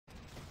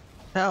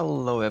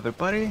Hello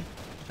everybody,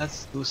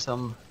 let's do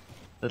some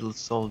little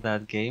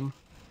Soldat game.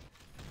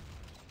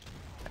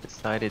 I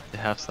decided to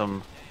have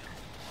some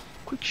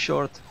quick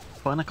short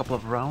fun, a couple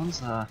of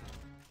rounds. Well,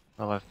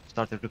 I've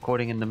started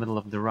recording in the middle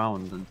of the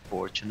round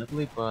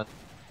unfortunately, but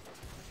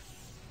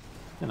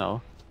you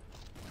know,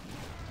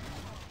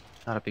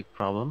 not a big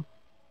problem.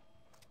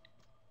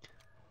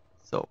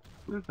 So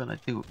what we're gonna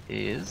do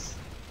is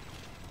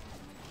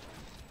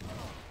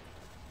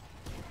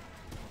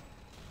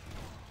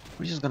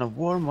we're just gonna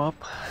warm up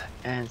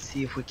and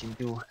see if we can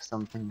do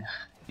something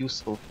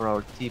useful for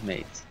our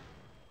teammates.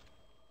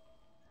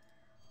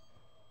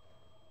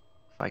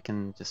 If I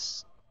can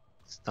just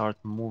start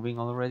moving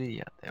already,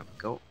 yeah, there we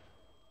go.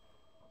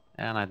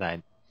 And I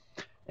died.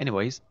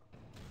 Anyways,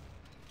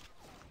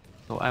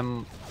 so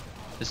I'm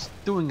just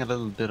doing a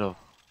little bit of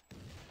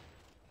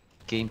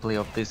gameplay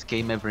of this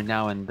game every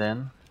now and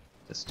then,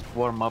 just to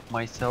warm up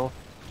myself.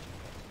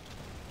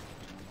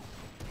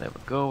 There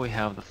we go, we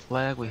have the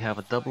flag, we have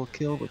a double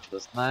kill, which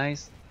was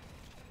nice.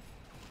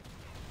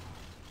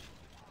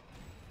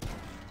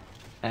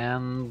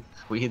 And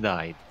we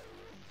died.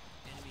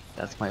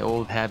 That's my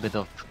old habit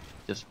of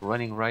just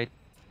running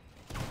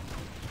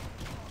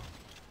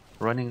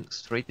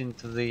straight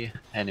into the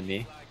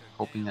enemy,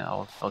 hoping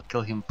I'll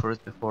kill him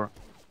first before...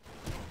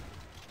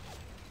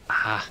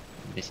 Ah,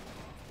 missed.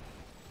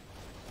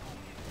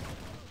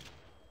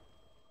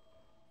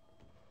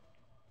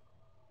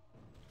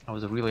 I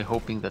was really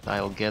hoping that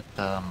I'll get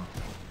a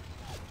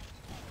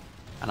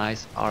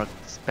nice arc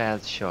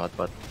spaz shot,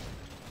 but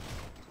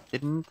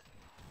didn't.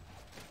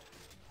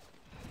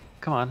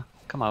 Come on,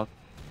 come out.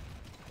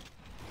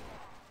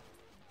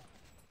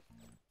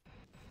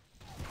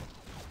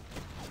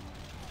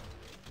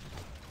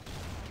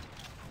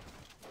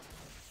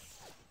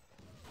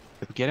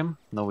 Did we get him?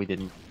 No, we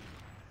didn't.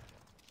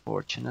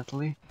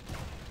 Fortunately.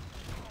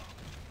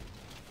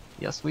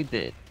 Yes, we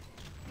did.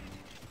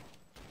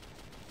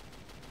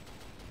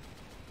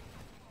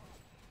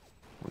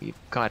 We've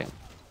got him.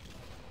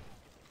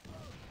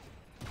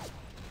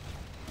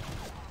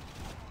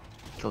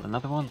 Killed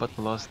another one, but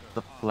lost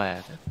the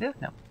flag. Yeah,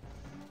 no,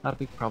 not a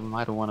big problem.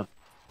 I don't want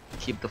to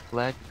keep the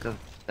flag because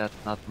that's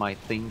not my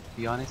thing, to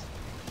be honest.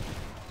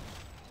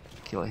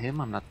 Kill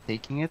him, I'm not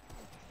taking it.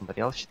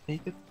 Somebody else should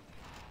take it.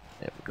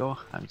 There we go.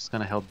 I'm just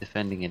gonna help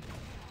defending it.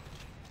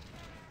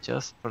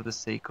 Just for the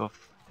sake of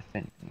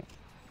defending it.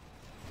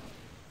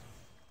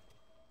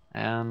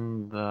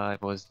 And I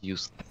was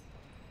useless.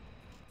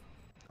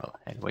 Well,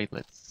 anyway,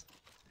 let's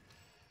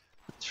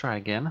try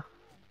again.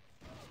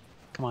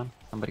 Come on,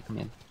 somebody come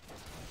in.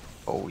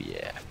 Oh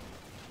yeah.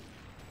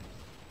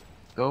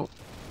 Go.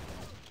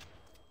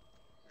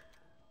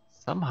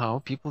 Somehow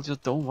people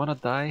just don't want to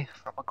die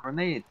from a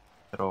grenade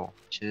throw,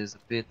 which is a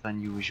bit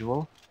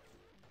unusual.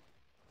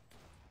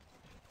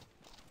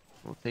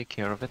 We'll take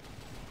care of it.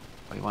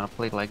 Oh, you want to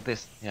play it like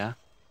this, yeah?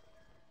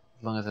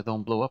 As long as I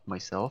don't blow up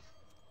myself.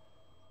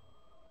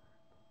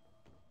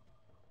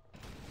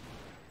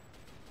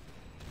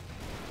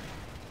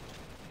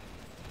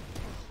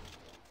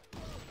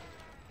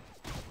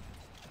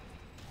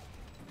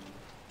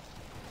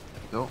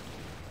 There we go.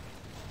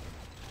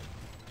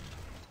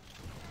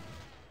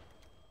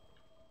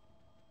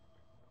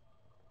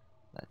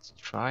 Let's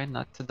try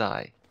not to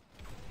die.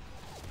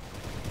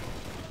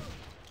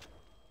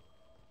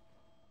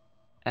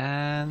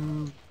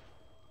 And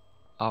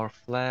our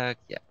flag,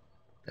 yeah,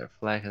 their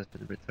flag has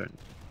been returned.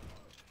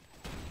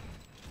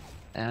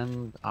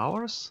 And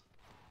ours?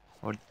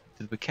 Or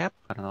did we cap?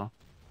 I don't know.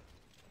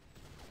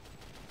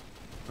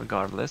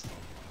 Regardless.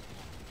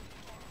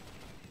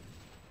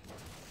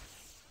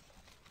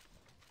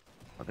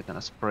 Or they're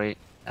gonna spray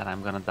and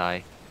I'm gonna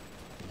die.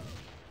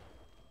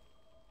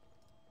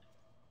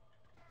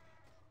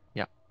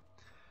 Yeah.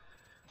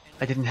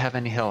 I didn't have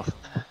any health.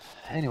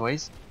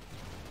 Anyways.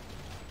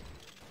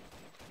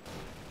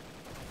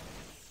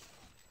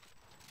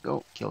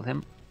 Go, kill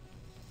him.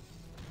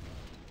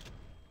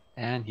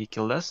 And he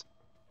killed us.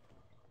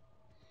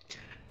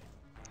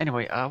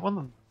 Anyway,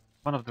 one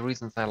of the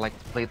reasons I like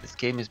to play this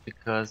game is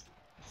because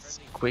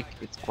it's quick,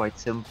 it's quite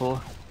simple,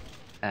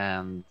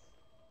 and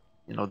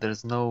you know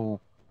there's no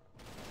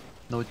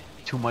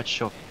too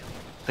much of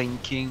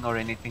thinking or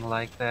anything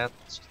like that.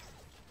 It's just,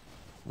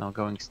 you know,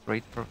 going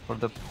straight for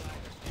the...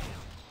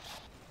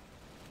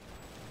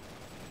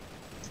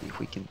 See if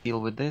we can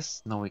deal with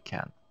this. No, we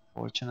can't,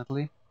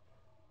 fortunately.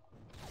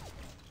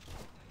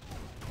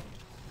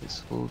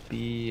 This will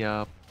be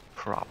a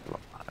problem,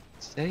 I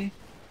would say.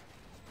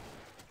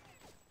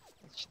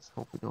 Let's just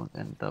hope we don't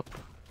end up...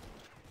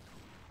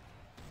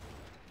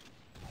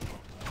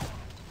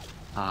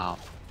 Ah,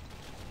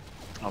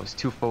 I was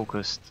too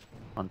focused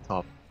on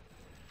top.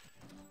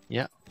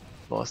 Yeah,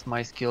 lost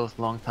my skills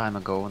long time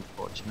ago,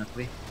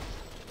 unfortunately.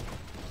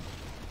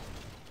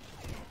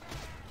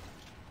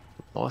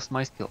 Lost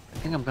my skill. I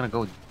think I'm gonna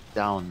go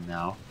down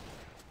now.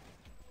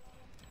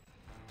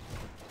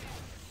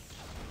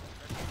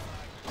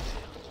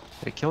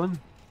 Did I kill him?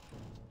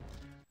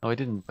 No, I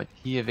didn't, but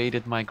he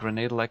evaded my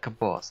grenade like a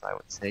boss, I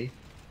would say.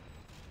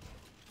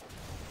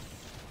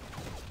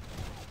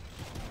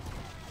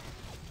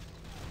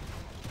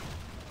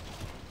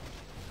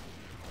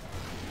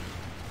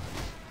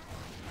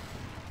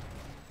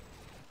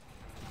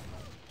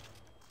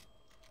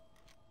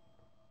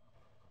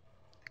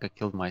 I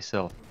killed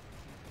myself.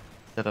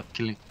 Instead of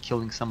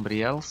killing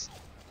somebody else.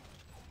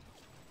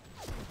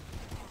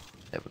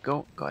 There we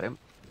go, got him.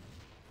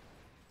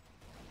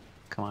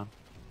 Come on.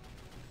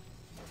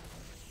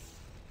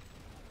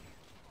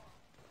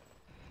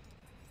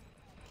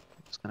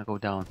 Just gonna go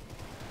down.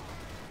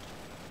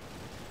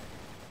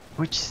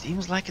 Which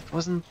seems like it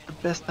wasn't the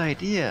best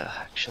idea,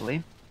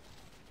 actually.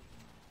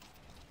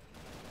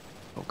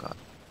 Oh god.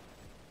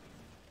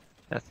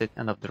 That's it,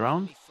 end of the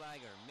round.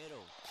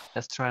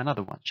 Let's try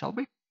another one, shall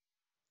we?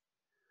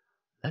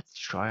 Let's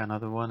try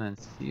another one and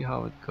see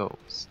how it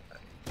goes.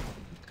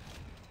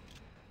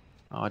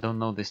 Oh, I don't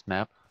know this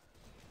map.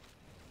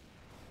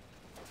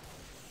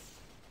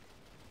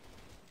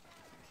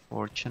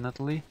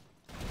 Fortunately.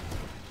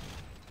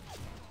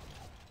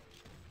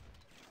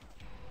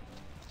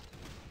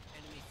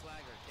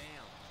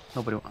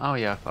 Nobody. Oh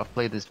yeah, I've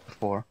played this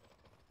before.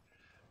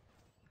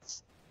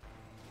 It's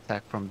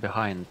attack from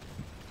behind.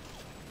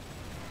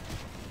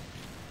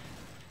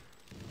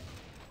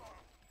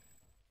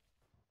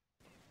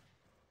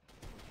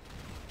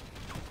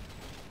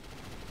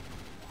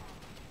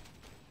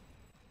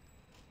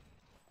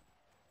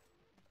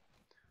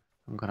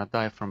 I'm gonna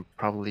die from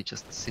probably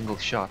just a single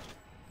shot.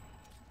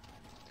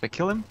 Did I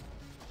kill him?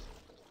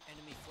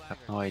 I have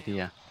no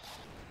idea.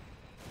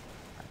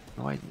 I have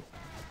no idea.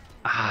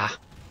 Ah!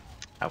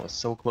 I was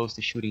so close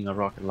to shooting a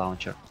rocket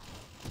launcher.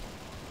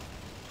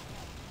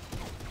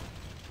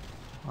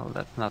 Well,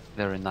 that's not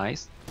very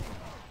nice.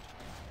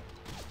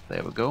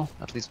 There we go.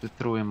 At least we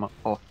threw him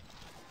off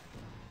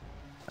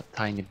a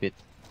tiny bit.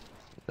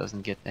 He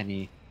doesn't get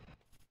any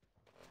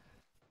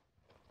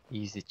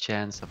easy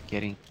chance of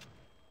getting.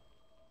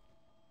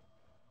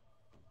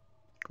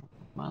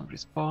 Come on,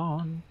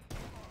 respawn.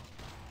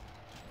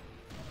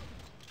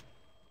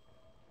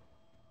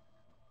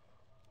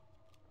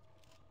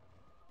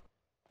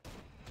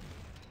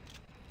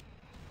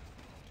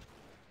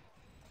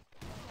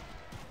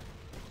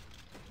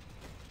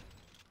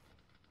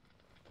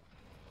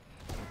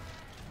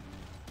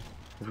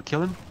 Did we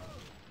kill him?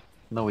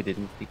 No, we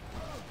didn't.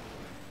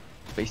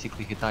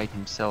 Basically, he died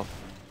himself.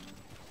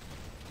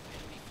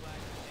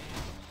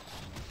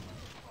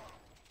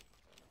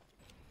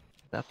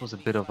 That was a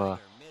bit of a...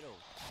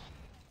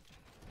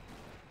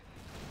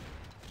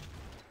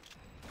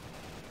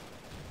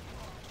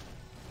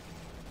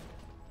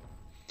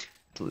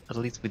 At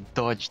least we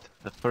dodged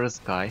the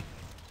first guy.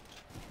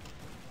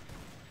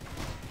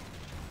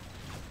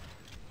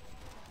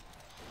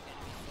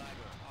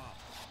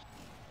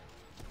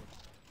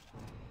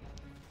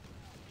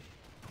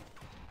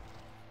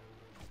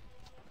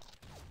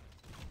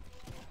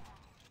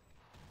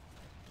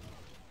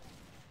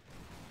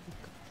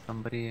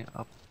 Somebody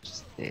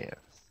upstairs.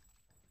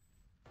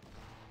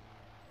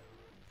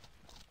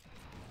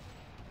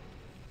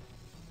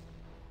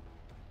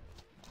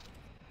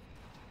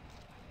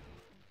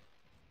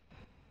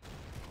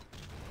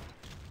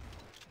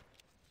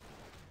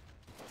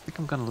 Think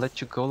I'm gonna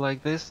let you go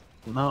like this?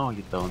 No,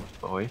 you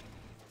don't, boy.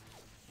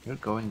 You're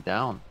going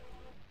down.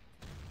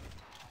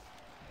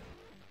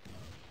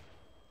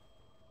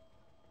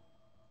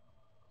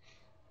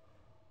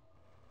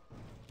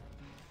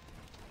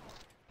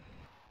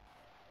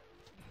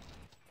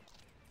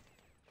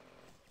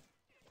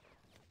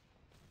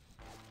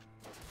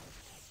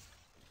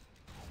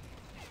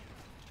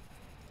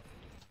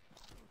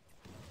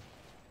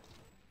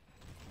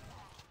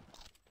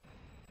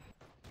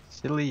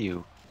 Silly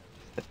you,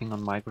 stepping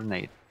on my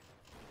grenade.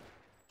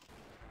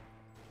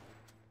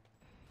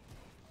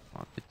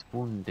 I'm a bit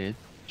wounded,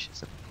 which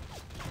is a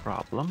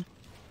problem.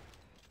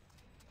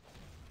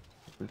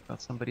 We've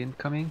got somebody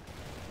incoming.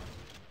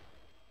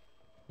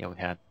 Yeah, we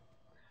had.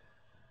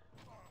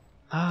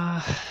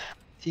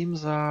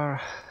 Teams are,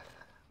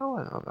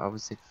 oh, I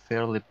would say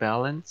fairly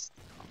balanced,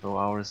 although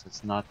ours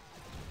is not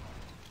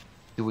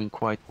doing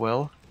quite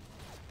well.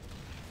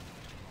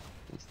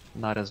 It's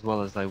not as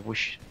well as I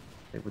wish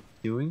they would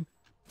be doing.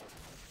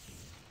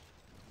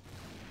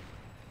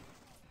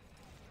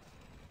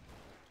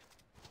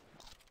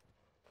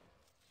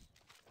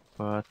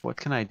 But what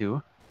can I do?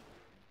 I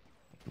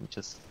can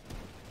just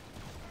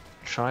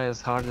try as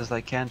hard as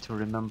I can to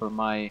remember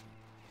my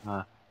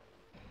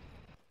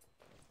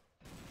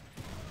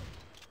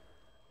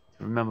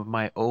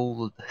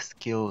old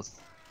skills.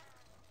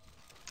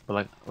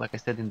 But like I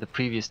said in the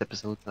previous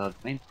episode, the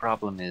main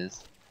problem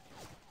is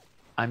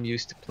I'm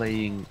used to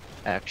playing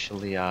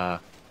actually a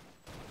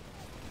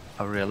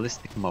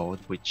realistic mode,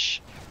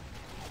 which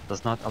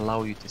does not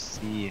allow you to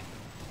see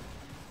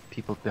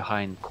people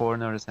behind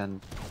corners and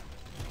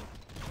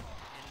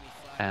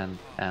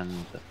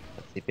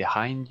let's say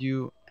behind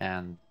you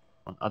and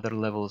on other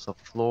levels of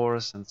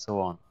floors and so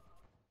on.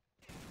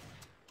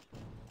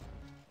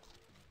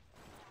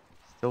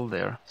 Still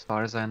there, as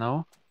far as I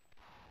know.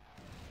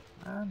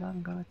 And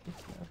I'm gonna take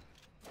care.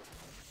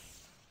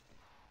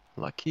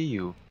 Lucky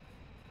you.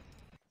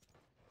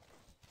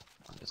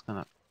 I'm just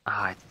gonna...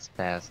 it's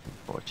fast,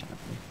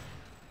 unfortunately.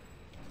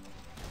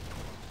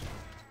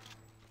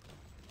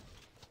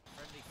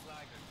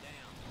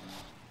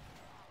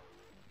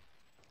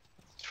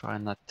 Let's Try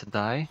not to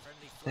die.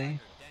 Okay.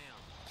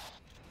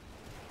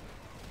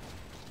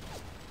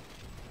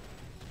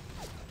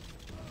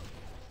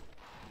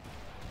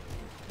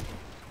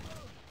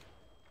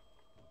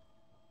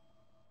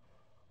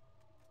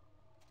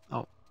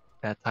 Oh,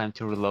 bad time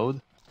to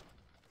reload.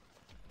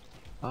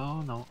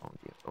 Oh no,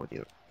 oh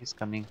dear, he's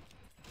coming.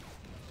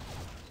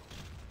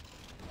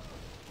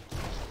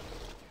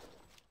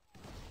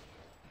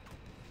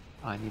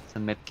 I need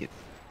some medkits.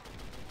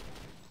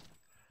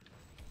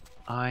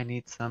 I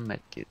need some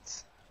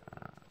medkits.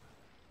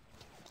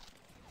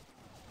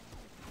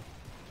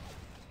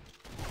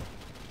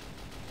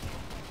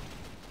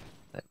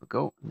 There we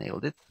go,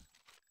 nailed it.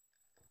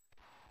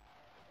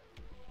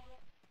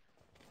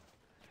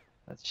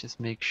 Let's just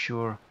make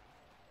sure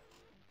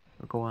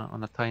we're going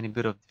on a tiny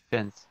bit of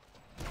defense.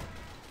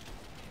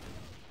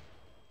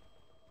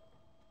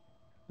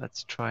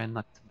 Let's try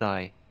not to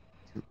die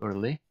too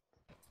early.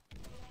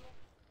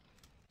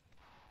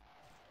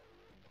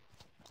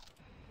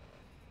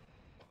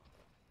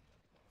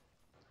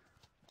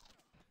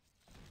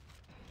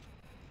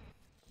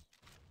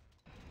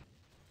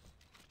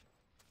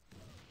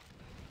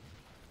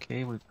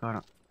 Okay, we've got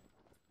a...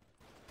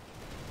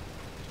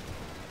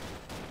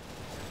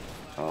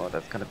 Oh,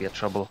 that's gonna be a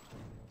trouble.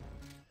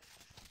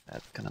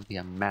 That's gonna be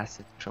a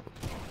massive trouble.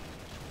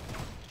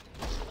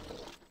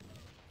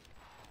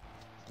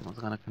 Someone's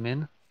gonna come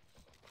in.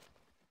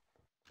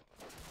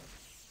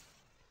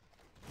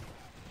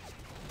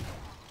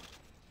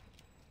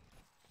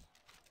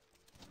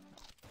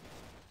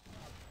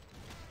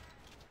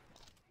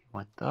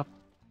 Went up.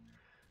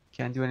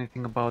 Can't do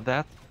anything about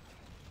that.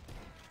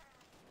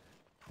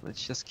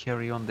 Let's just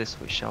carry on this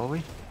way, shall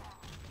we?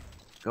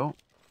 Go.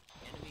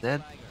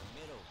 Dead.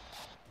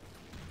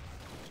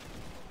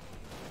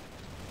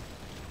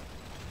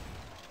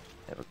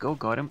 There we go,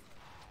 got him.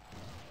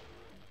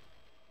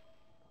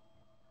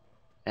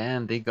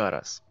 And they got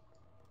us.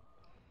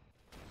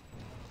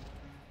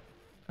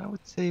 I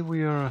would say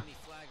we're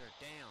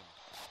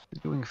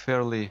doing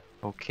fairly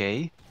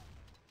okay.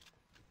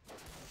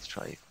 Let's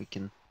try if we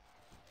can...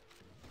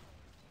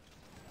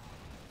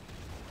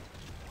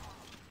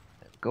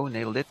 There we go,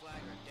 nailed it.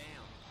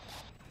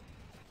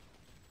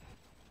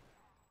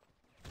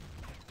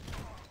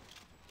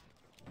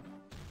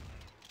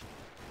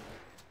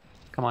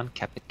 Come on,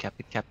 cap it, cap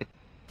it, cap it.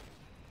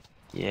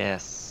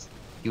 Yes,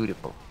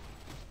 beautiful.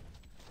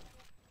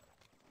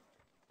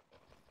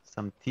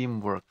 Some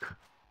teamwork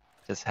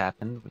just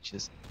happened, which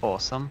is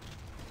awesome.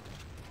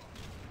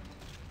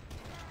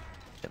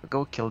 There we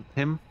go, killed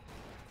him.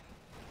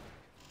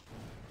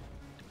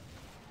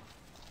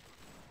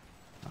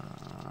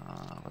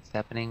 What's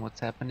happening? What's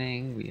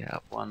happening? We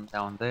have one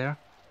down there.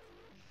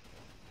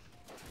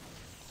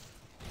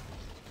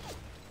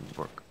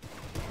 Work.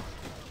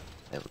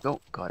 There we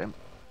go, got him.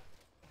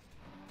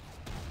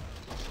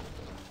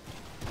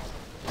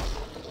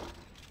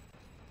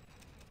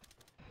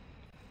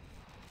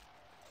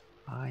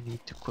 I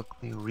need to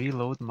quickly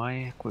reload my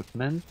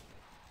equipment.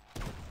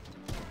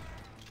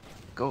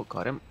 Go,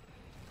 got him.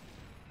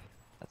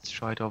 Let's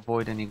try to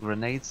avoid any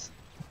grenades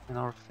in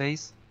our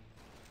face.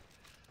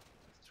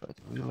 Let's try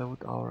to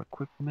reload our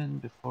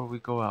equipment before we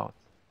go out.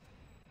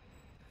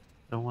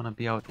 Don't want to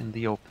be out in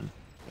the open.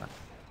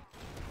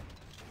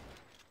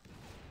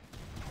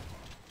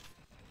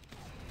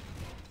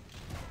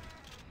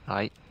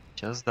 Die.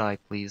 Just die,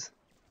 please.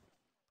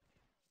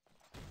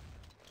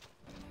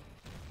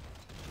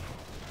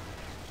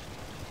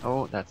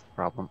 Oh, that's the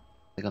problem.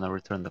 They're gonna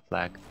return the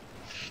flag.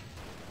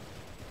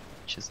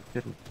 Which is a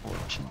bit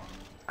unfortunate.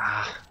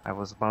 Ah, I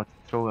was about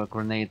to throw a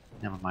grenade.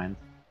 Never mind.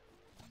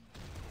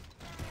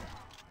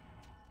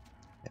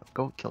 There we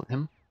go, killed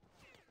him.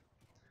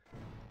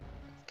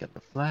 Let's get the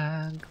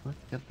flag. Let's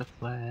get the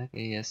flag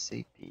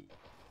ASAP. There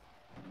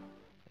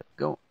we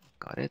go.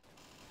 Got it.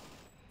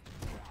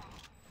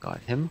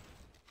 Got him.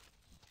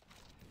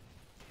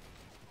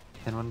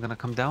 Anyone gonna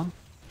come down?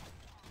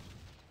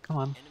 Come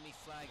on. Enemy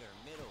flagger,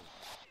 middle.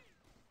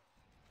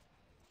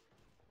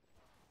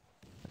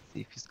 Let's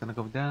see if he's gonna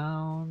go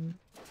down.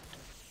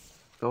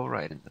 Go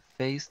right in the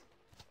face.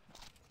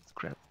 Let's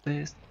grab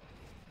this.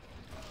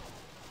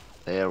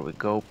 There we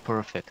go.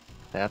 Perfect.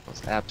 That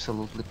was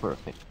absolutely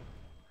perfect.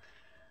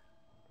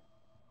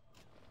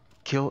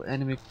 Kill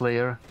enemy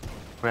player.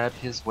 Grab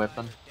his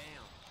weapon.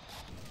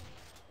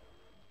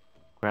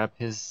 Grab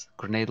his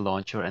grenade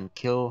launcher and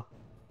kill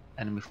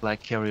enemy flag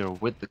carrier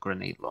with the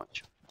grenade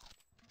launcher.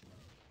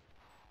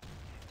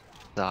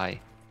 Die.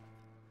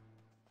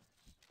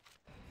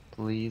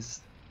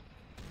 Please.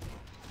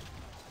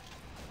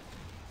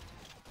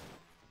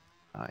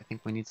 I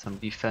think we need some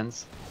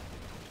defense,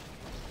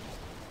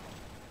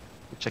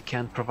 which I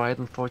can't provide,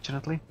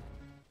 unfortunately.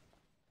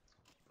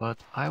 But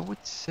I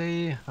would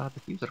say the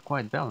teams are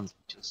quite balanced,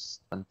 which is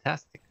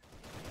fantastic.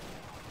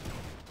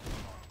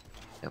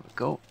 There we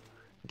go.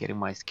 Getting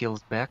my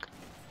skills back.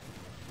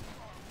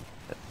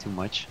 That's too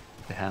much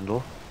to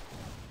handle.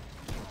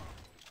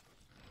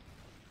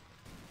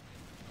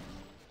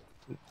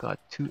 We've got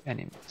 2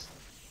 enemies,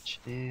 which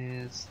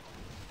is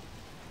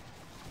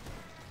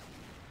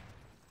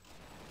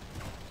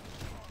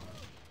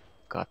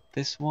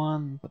this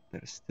one, but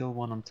there's still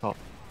one on top.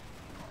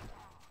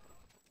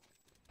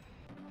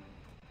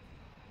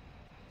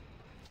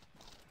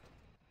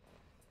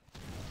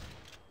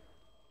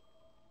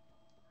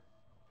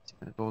 Is he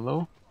gonna go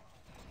low?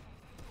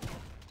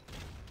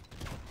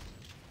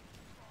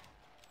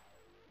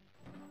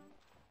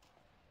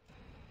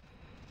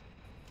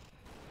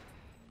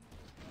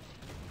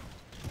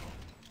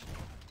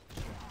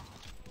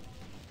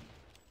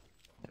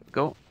 There we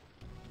go.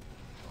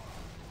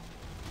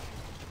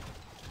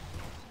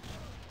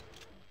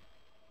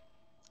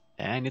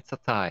 And it's a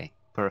tie.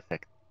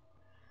 Perfect.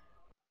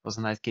 Was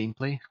a nice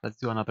gameplay. Let's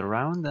do another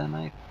round and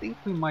I think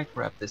we might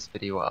wrap this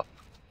video up.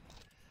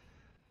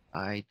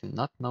 I do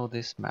not know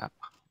this map.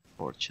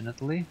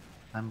 Fortunately,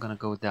 I'm gonna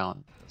go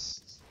down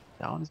because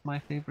down is my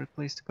favorite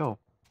place to go.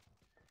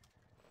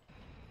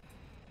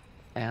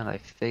 And I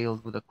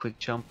failed with a quick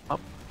jump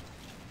up.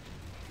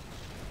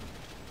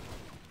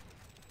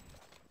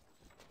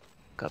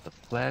 Got the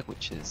flag,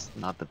 which is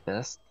not the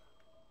best.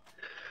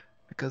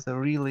 Because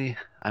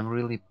I'm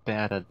really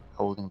bad at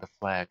holding the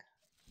flag.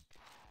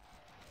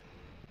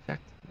 In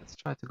fact, let's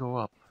try to go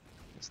up.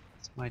 This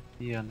might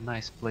be a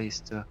nice place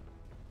to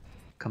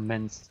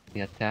commence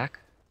the attack.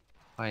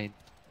 If I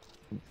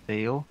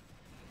fail.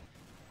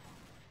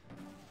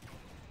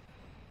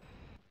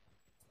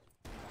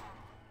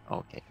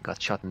 Okay,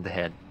 got shot in the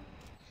head.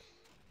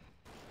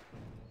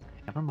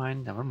 Never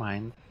mind, never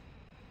mind.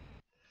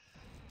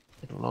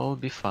 It'll all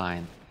be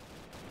fine.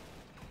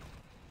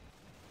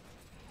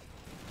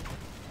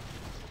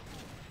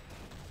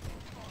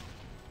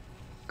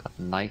 Got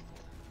knifed.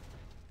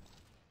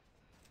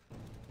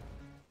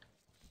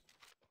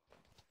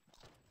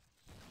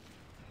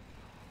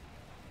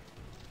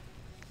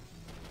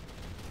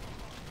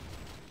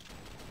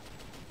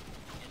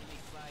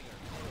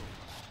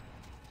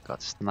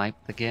 Got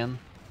sniped again.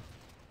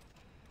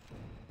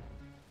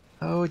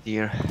 Oh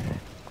dear,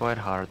 quite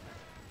hard.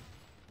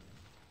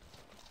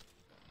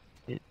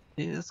 It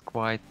is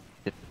quite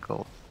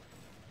difficult.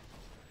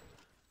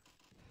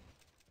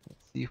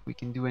 Let's see if we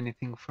can do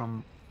anything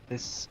from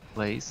this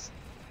place.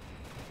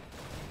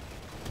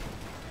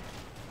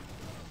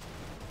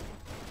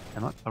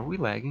 Are we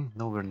lagging?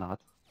 No, we're not.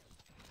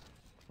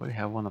 We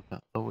have one of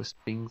the lowest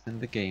pings in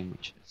the game,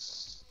 which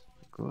is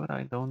good.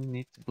 I don't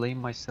need to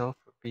blame myself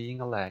for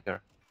being a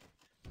lagger.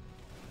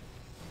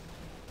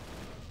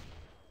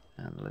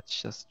 And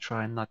let's just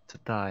try not to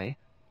die.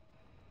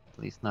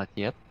 At least not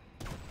yet.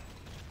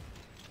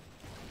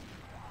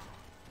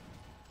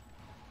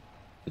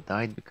 We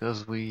died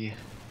because we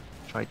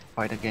tried to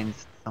fight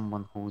against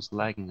someone who's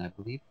lagging, I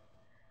believe.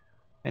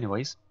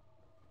 Anyways,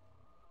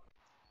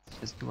 let's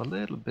just do a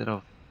little bit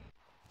of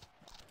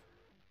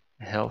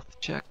health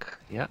check.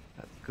 Yeah,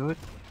 that's good.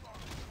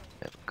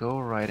 There we go,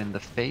 right in the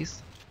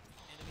face.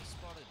 Enemy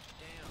spotted.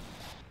 Down.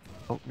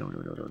 Oh,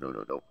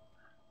 no.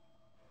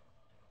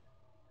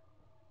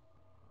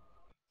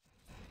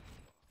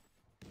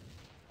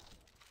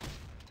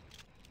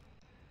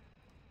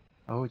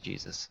 Oh,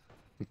 Jesus.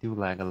 We do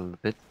lag a little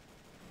bit.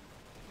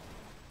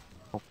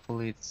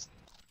 Hopefully it's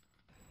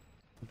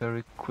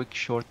very quick,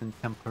 short, and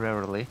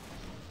temporarily.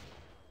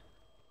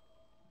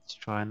 Let's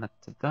try not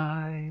to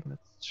die.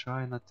 Let's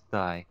try not to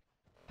die.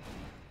 I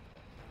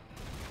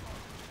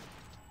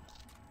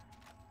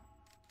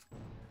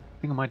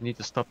think I might need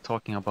to stop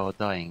talking about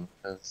dying,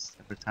 because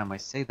every time I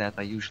say that,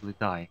 I usually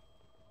die.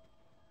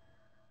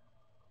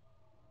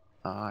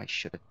 I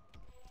should have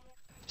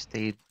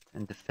stayed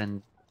and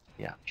defend.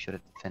 Yeah, I should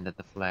have defended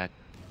the flag.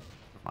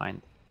 Never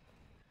mind.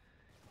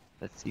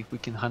 Let's see if we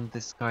can hunt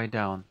this guy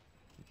down,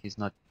 if he's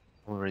not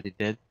already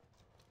dead.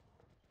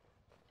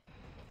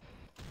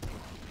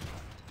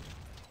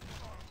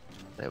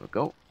 There we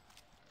go.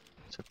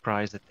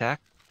 Surprise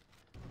attack.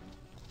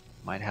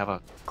 Might have a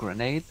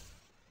grenade.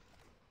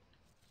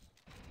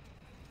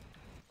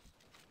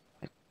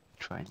 I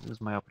try and use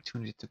my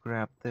opportunity to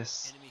grab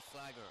this. Enemy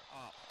flagger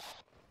up.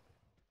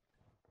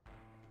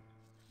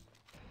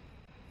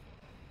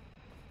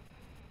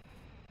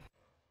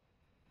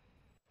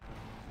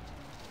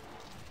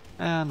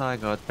 And I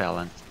got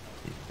balanced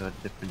into a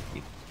different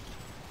team.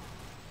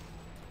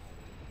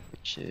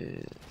 Which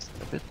is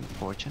a bit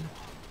unfortunate.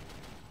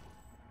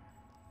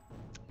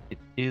 It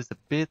is a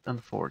bit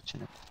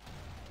unfortunate.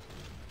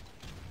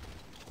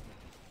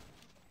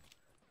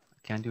 I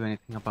can't do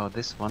anything about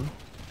this one.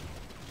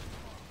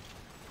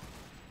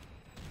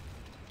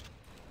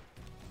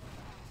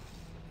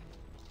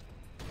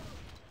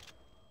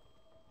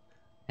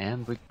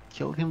 And we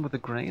killed him with a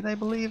grenade, I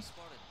believe.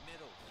 Spotted.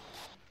 Middle.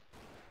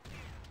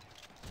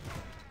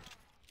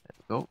 There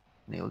we go,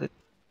 nailed it.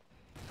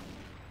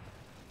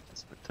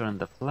 Let's return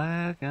the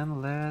flag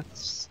and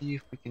let's see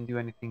if we can do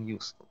anything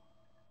useful.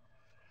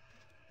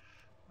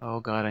 Oh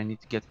god, I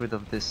need to get rid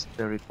of this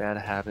very bad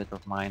habit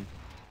of mine.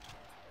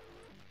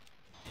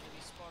 Enemy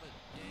spotted.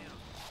 Down.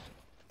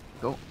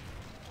 Go.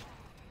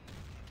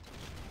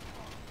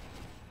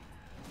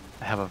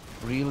 I have a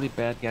really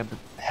bad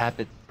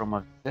habit from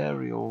a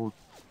very old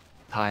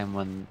time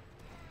when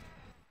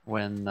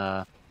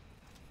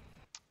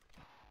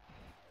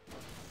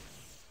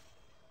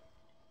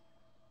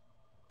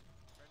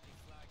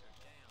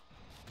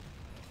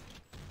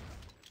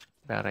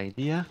Bad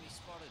idea. Enemy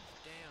spotted.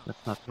 Down.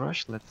 Let's not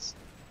rush. Let's.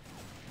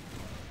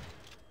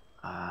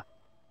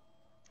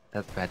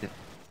 That's bad. If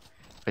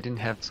I didn't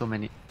have so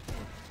many.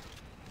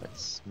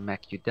 Let's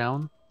smack you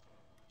down.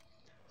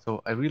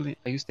 So I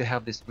used to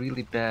have this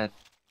really bad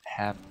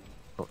habit.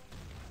 Oh,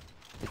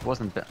 it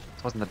wasn't bad.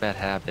 It wasn't a bad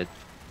habit.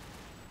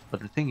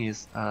 But the thing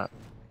is,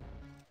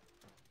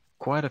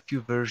 quite a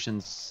few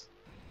versions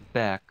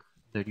back,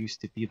 there used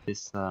to be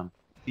this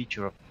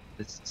feature of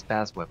this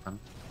spaz weapon,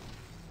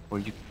 where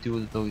you could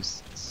do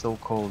those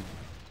so-called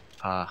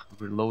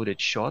reloaded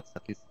shots.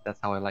 At least that's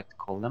how I like to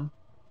call them.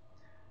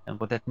 And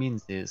what that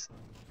means is,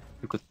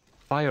 you could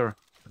fire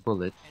a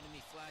bullet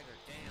Enemy flagger.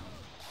 Down.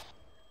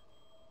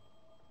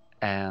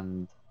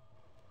 and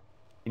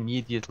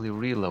immediately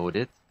reload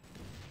it,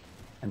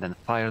 and then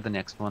fire the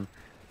next one.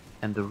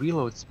 And the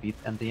reload speed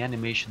and the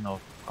animation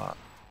of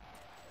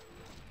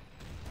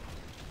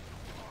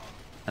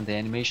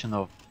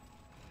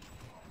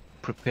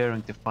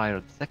preparing to fire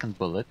the second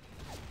bullet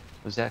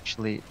was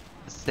actually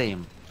the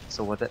same.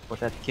 So what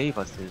that gave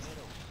us is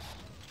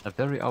a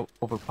very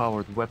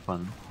overpowered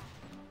weapon.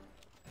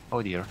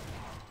 Oh dear,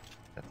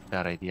 that's a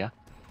bad idea.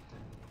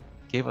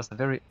 Gave us a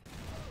very,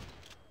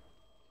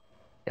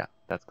 yeah,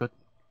 that's good.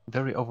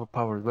 Very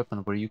overpowered weapon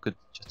where you could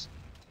just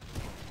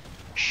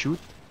shoot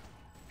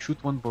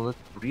one bullet,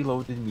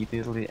 reload it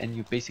immediately, and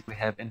you basically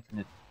have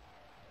infinite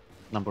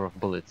number of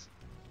bullets.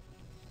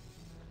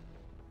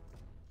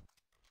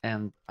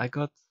 And I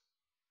got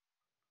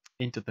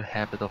into the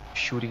habit of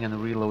shooting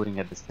and reloading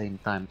at the same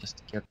time just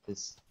to get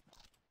this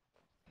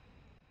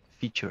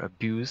feature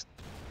abused.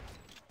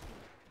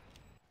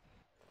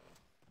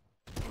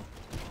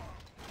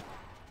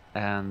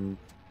 And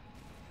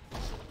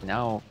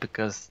now,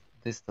 because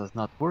this does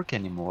not work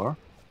anymore,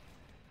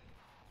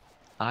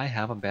 I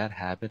have a bad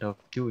habit of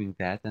doing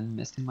that and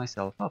messing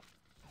myself up.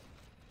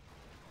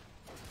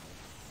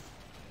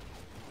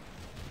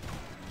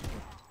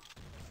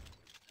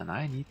 And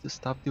I need to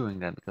stop doing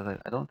that because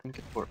I don't think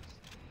it works.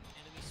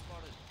 Enemy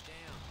spotted.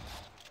 Down.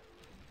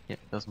 Yeah,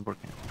 it doesn't work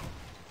anymore.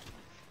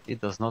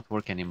 It does not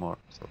work anymore.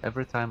 So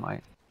every time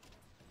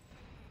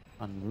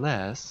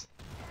unless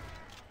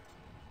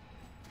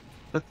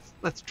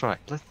let's try.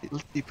 Let's see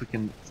if we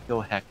can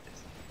still hack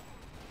this.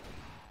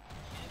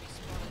 Enemy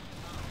spotted.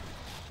 Up.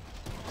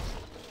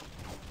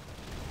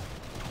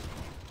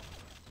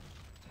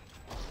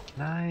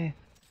 Can I?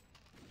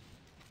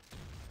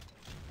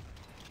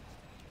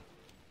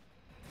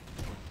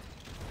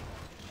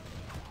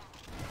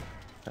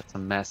 That's a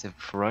massive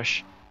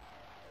rush.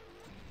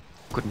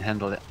 Couldn't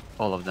handle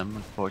all of them,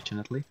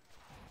 unfortunately.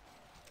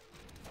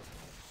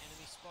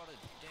 Enemy spotted.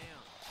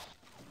 Down.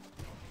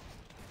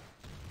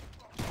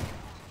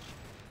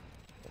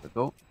 There we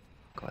go.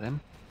 Got him.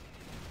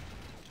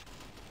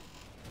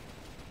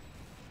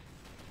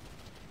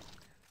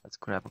 Let's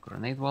grab a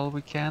grenade while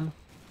we can.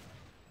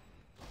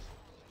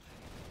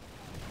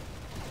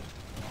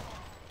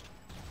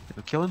 Did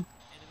we kill him?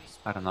 Enemy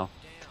spotted. I don't know. Down.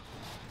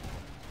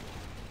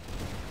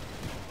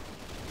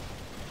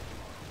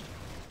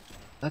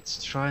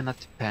 Let's try not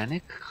to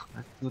panic.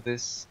 Let's do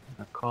this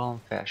in a calm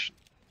fashion.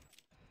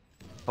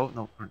 Oh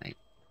no, grenade.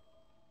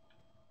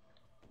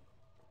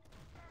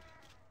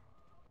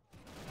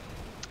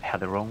 I had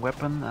the wrong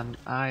weapon and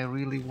I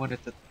really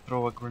wanted to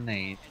throw a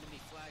grenade.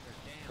 Enemy flagger.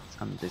 Down. Let's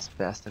hunt this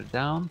bastard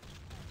down.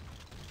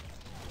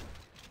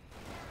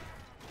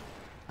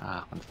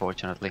 Ah,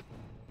 unfortunately.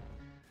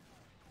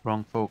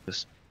 Wrong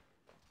focus.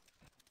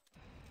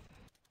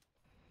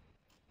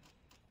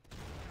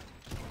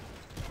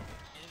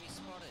 Enemy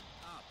spotted.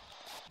 Up.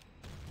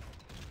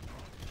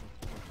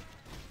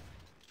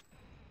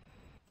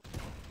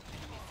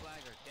 Enemy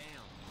flagger.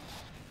 Down.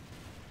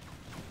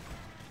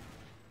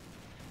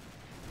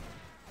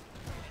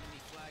 Enemy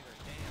flagger.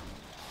 Down.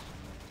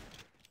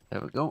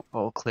 There we go,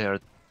 all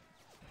cleared.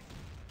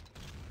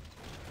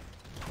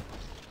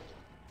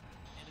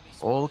 Enemy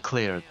All spotted.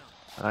 cleared.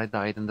 Down. I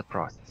died in the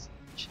process,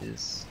 which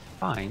is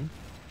fine.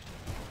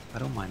 I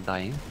don't mind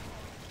dying.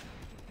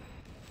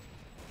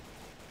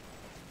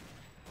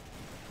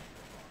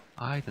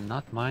 I do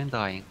not mind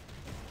dying.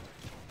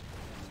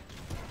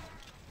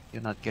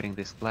 You're not getting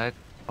this flag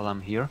while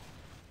I'm here.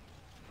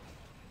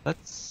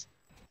 Let's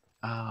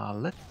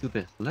do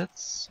this.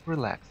 Let's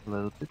relax a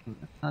little bit.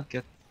 Let's not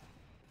get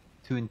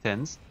too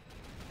intense.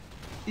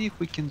 See if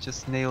we can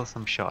just nail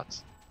some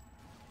shots.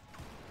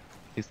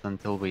 At least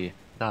until we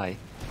die.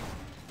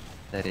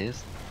 That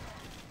is.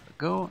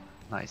 Go.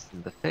 Nice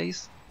in the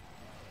face.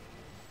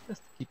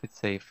 Just to keep it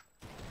safe.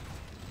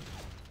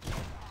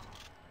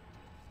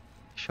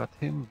 Shot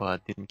him,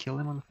 but didn't kill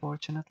him,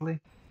 unfortunately.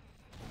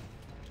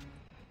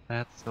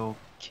 That's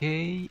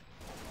okay.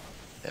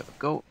 There we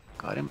go.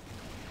 Got him.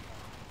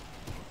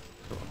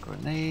 Throw a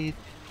grenade.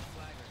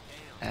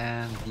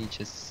 And he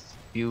just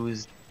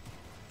fused.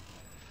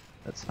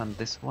 Let's hunt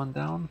this one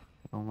down.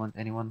 I don't want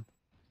anyone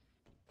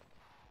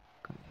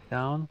coming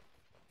down.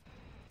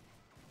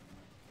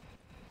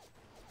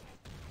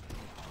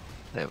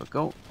 There we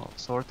go. All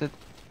sorted.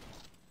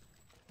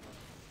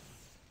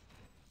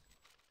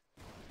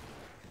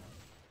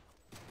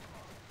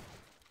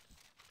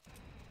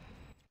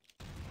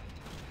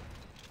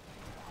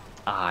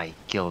 Ah, he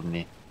killed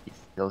me. He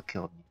still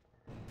killed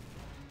me.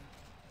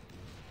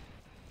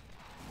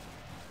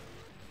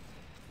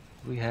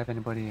 Do we have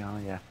anybody? Oh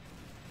yeah.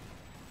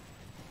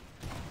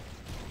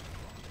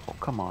 Oh,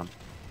 come on.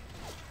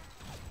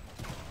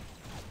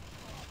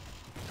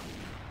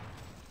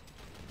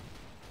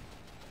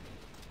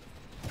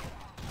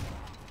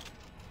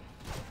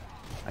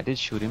 I did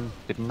shoot him,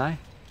 didn't I? I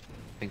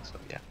think so,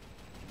 yeah.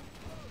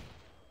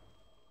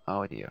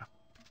 Oh dear.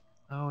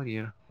 Oh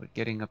dear, we're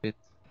getting a bit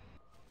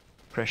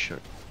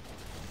pressured.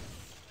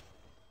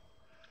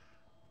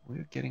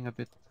 We're getting a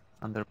bit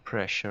under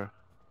pressure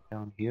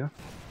down here,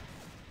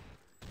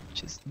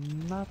 which is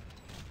not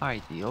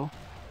ideal.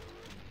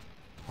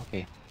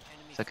 Okay,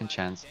 Enemy second flagger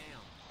chance. down.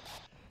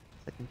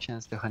 Second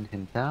chance to hunt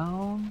him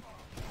down.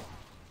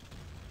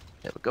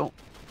 There we go.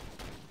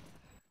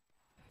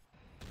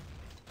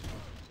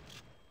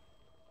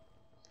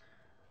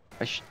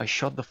 I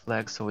shot the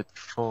flag so it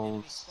Enemy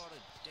falls. spotted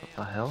What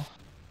the down. hell?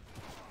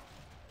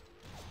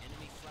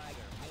 Enemy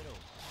flagger middle.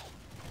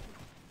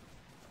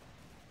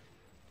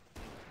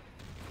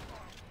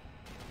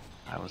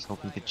 I was Enemy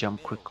hoping to flagger jump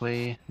middle.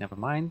 quickly. Never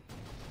mind.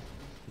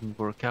 Didn't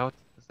work out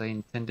as I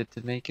intended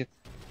to make it.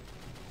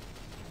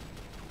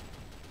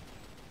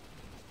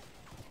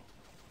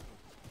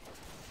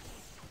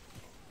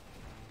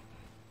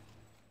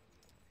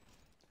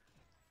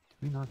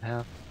 Do we not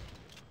have...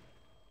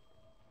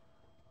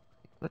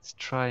 Let's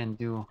try and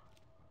do...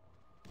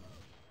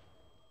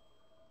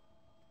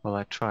 Well,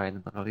 I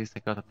tried, but at least I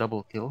got a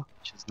double kill,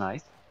 which is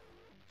nice.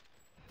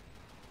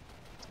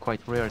 It's quite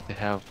rare to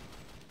have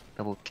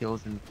double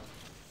kills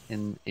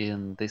in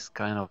this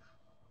kind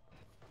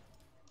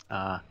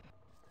of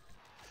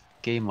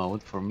game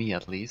mode, for me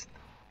at least,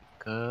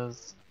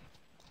 because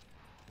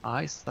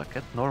I suck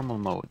at normal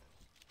mode.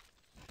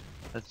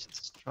 Let's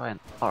just try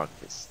and arc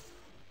this.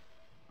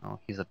 Oh,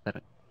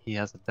 he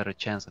has a better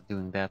chance of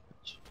doing that.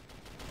 Which,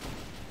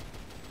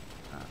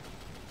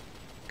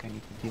 I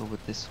need to deal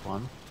with this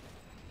one.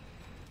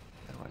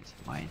 Otherwise,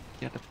 he might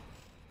get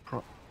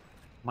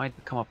might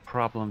become a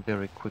problem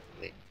very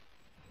quickly.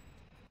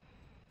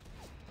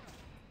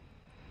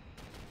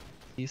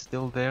 He's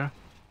still there?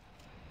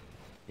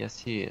 Yes,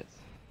 he is.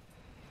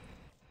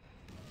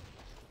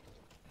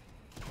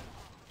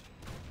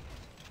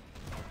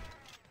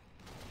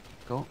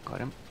 Go, got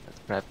him. Let's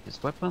grab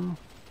his weapon,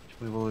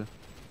 which we will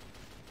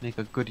make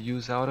a good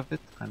use out of it.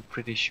 I'm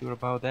pretty sure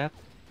about that.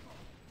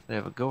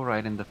 There we go,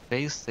 right in the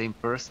face, same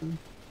person.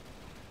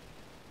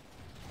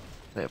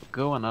 There we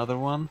go, another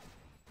one.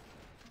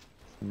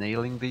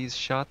 Nailing these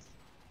shots.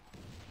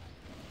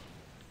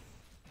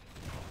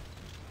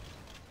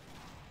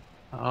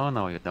 Oh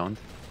no, you don't.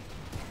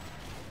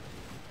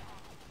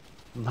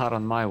 Not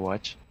on my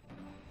watch.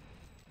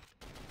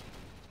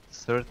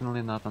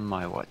 Certainly not on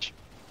my watch.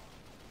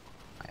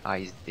 My eye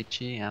is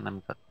itchy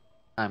and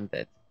I'm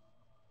dead.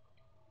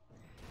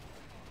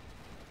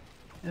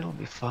 It'll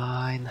be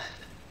fine.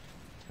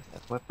 Just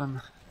that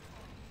weapon.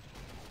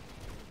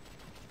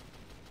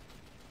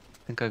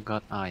 I think I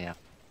got... ah yeah.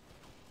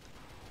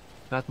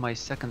 Got my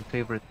second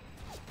favorite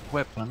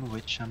weapon,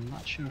 which I'm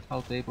not sure if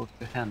I'll be able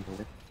to handle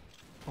it.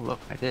 Oh look,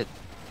 I did.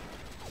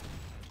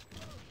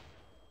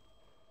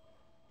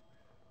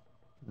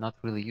 Not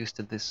really used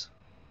to this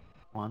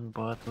one,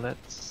 but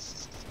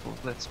let's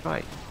try.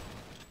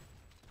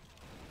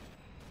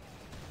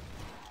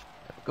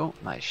 There we go,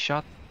 nice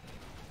shot.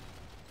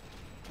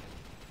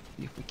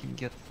 See if we can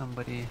get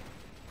somebody.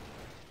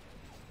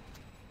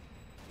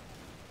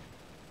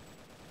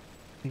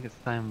 I think it's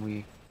time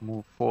we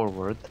move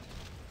forward.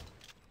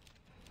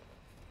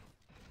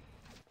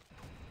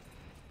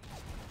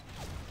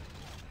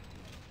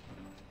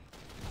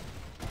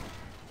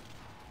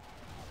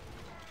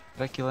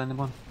 Did I kill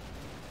anyone?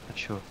 Not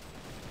sure.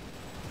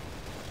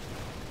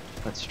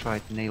 Let's try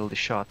to nail the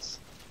shots.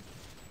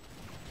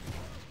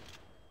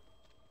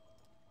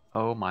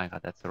 Oh my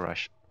god, that's a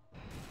rush.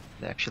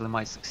 They actually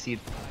might succeed.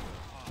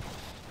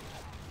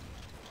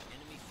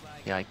 Enemy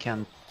flagger. Yeah, I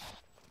can't.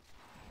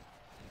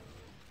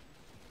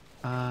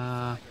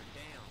 I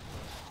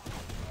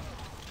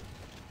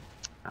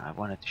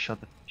wanted to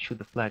shoot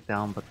the flag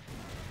down, but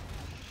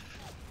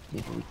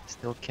maybe we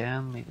still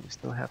can. Maybe we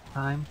still have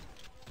time.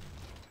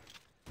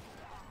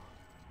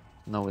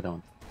 No, we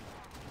don't.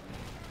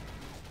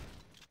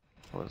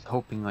 I was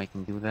hoping I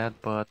can do that,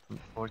 but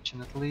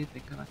unfortunately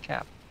they're gonna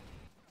cap.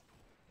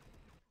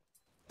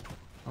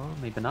 Or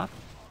maybe not.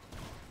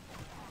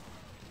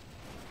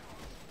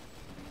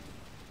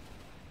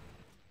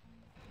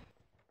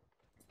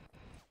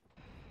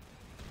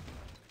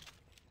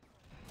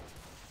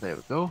 There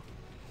we go.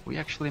 We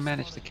actually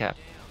managed to cap,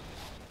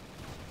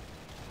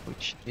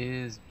 which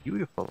is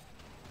beautiful.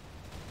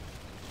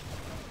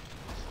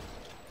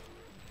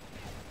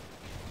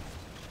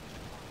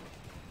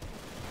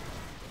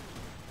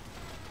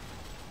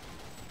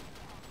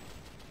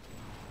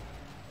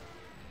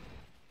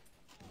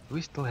 Do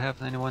we still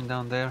have anyone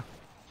down there?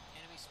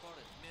 Enemy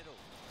spotted middle.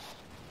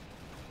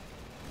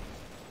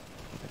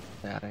 That's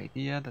a bad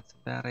idea, that's a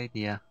bad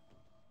idea.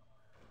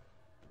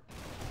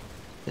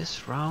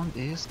 This round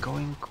is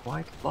going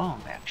quite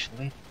long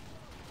actually,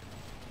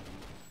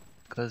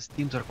 because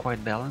teams are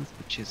quite balanced,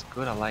 which is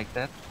good. I like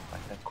that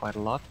quite a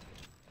lot.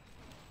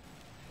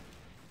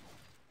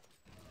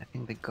 I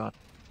think they got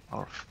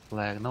our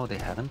flag. No, they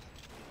haven't.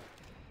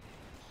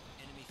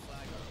 Enemy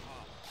flagger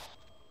up.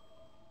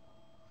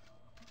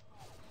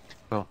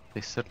 Well,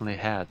 they certainly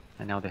had,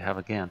 and now they have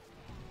again.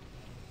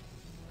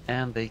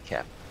 And they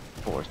kept,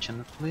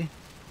 fortunately.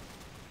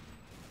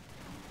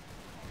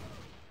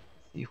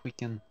 See if we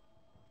can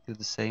do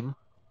the same.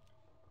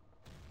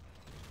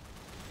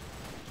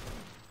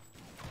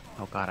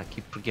 Oh god, I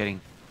keep forgetting.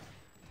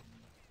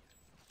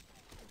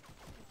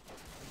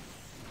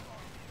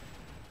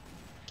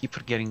 Keep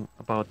forgetting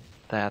about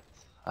that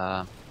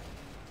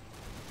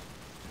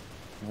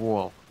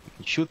wall. You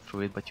can shoot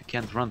through it, but you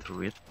can't run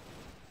through it.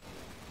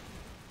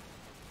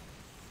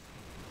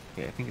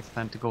 Okay, I think it's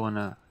time to go on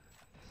a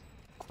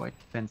quite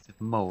defensive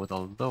mode,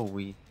 although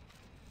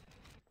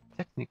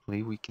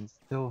technically we can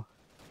still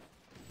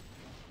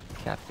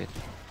cap it.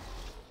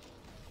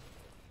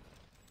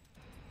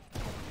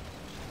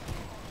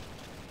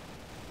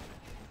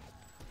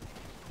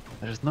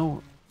 There's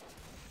no...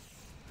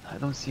 I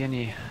don't see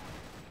any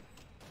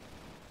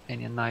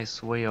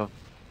nice way of...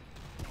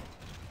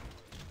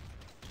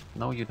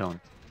 No, you don't.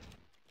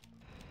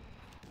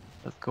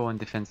 Let's go in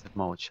defensive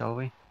mode, shall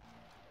we?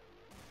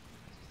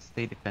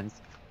 Stay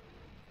defensive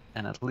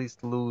and at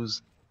least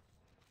lose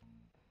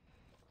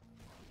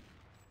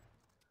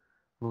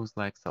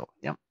like so.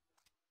 Yep.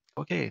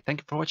 Okay,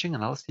 thank you for watching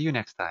and I'll see you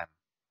next time.